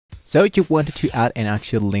So you wanted to add an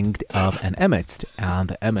actual link of an image, and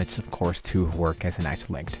the image of course to work as an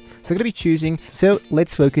actual link. So I'm going to be choosing, so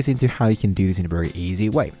let's focus into how you can do this in a very easy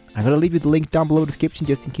way. I'm going to leave you the link down below in the description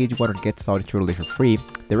just in case you want to get started totally for free.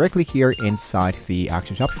 Directly here inside the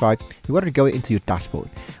actual Shopify, you want to go into your dashboard.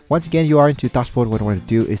 Once again, you are into your dashboard. What I want to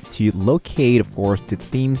do is to locate, of course, the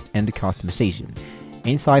themes and the customization.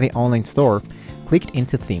 Inside the online store, click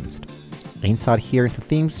into themes. Inside here into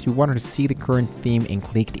themes, you wanted to see the current theme and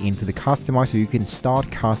clicked into the customize so you can start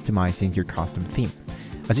customizing your custom theme.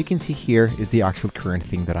 As you can see here is the actual current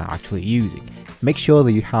theme that I'm actually using. Make sure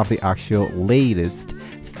that you have the actual latest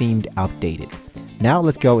themed updated. Now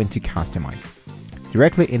let's go into customize.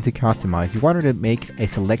 Directly into customize, you wanted to make a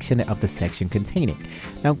selection of the section containing.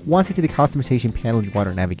 Now once into the customization panel, you want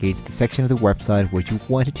to navigate to the section of the website where you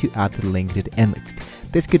wanted to add the linked image.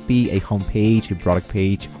 This could be a home page, a product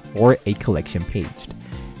page, or a collection page.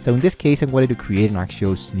 So in this case, I'm going to create an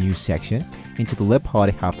actual new section. Into the left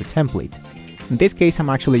part, I have the template. In this case, I'm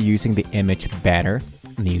actually using the image banner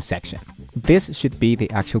new section. This should be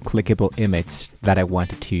the actual clickable image that I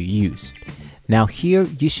wanted to use. Now here,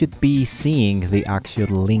 you should be seeing the actual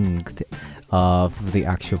link of the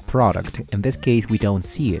actual product. In this case, we don't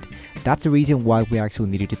see it. That's the reason why we actually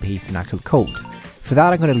needed to paste an actual code. For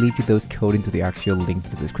that, I'm going to leave you those code into the actual link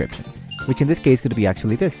in the description, which in this case could be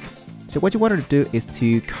actually this. So what you want to do is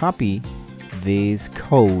to copy this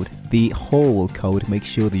code, the whole code. Make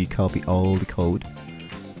sure that you copy all the code,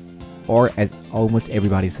 or as almost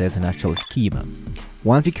everybody says, an actual schema.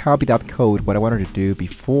 Once you copy that code, what I wanted to do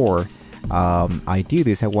before I do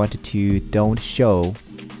this, I wanted to don't show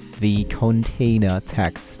the container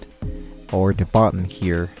text or the button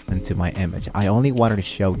here into my image. I only wanted to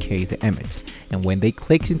showcase the image, and when they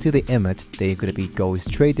click into the image, they're going to be go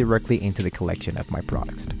straight directly into the collection of my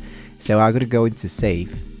products. So I'm going to go into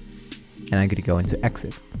save, and I'm going to go into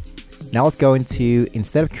exit. Now let's go into,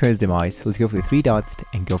 instead of customize, let's go for the three dots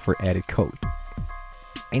and go for edit code.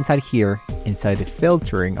 Inside here, inside the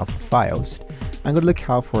filtering of the files, I'm going to look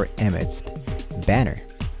out for image banner.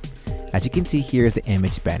 As you can see, here is the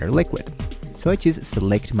image banner liquid. So I just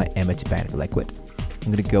select my image banner liquid.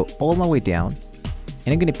 I'm going to go all the way down,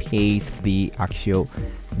 and I'm going to paste the actual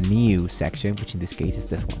new section, which in this case is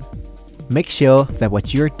this one. Make sure that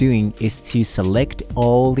what you're doing is to select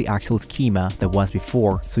all the actual schema that was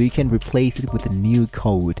before, so you can replace it with a new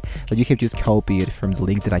code that you have just copied from the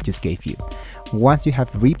link that I just gave you. Once you have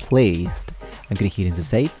replaced, I'm going to hit into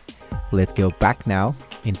save. Let's go back now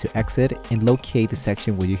into exit and locate the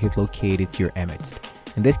section where you have located your image.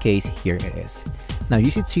 In this case, here it is. Now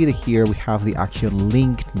you should see that here we have the actual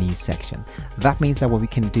linked new section. That means that what we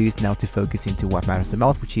can do is now to focus into what matters the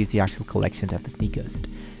most, which is the actual collection of the sneakers.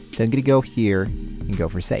 So I'm going to go here and go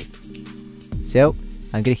for save. So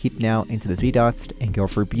I'm going to hit now into the three dots and go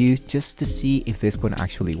for view just to see if this one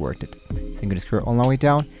actually worked it. So I'm going to scroll all the way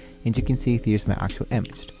down, and you can see here's my actual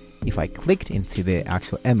image. If I clicked into the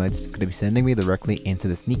actual image, it's going to be sending me directly into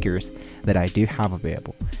the sneakers that I do have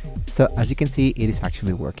available. So as you can see, it is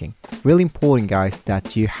actually working. Really important, guys,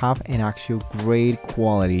 that you have an actual great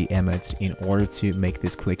quality image in order to make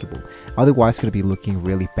this clickable. Otherwise, it's going to be looking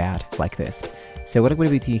really bad like this. So what I'm going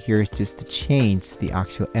to be doing here is just to change the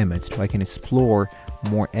actual image so I can explore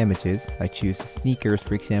more images. I choose sneakers,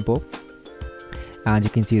 for example. And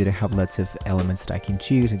you can see that I have lots of elements that I can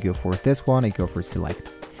choose and go for this one and go for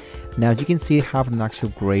select. Now you can see I have an actual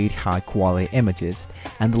great high quality images,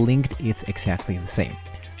 and the link is exactly the same.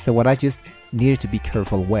 So what I just needed to be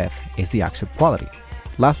careful with is the actual quality.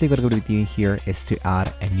 Lastly, what I'm going to be doing here is to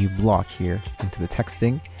add a new block here into the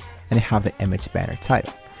texting, and I have the image banner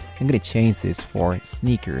title. I'm going to change this for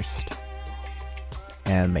sneakers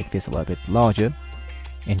and make this a little bit larger,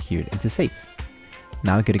 and here into save.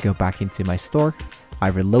 Now I'm going to go back into my store. I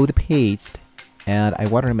reload the page, and I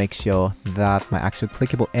want to make sure that my actual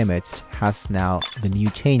clickable image has now the new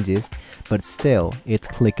changes, but still it's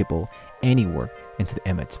clickable anywhere into the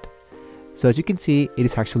image. So as you can see, it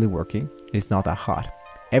is actually working. It's not that hard.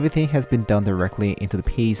 Everything has been done directly into the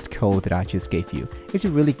paste code that I just gave you. It's a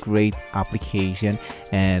really great application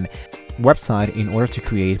and website in order to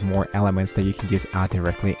create more elements that you can just add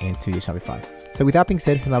directly into your Shopify. So with that being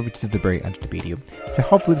said, I'll reach to the very end of the video. So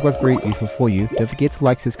hopefully this was very useful for you. Don't forget to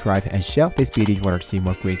like, subscribe, and share this video in order to see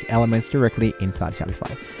more great elements directly inside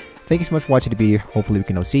Shopify. Thank you so much for watching the video. Hopefully we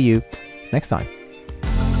can all see you next time.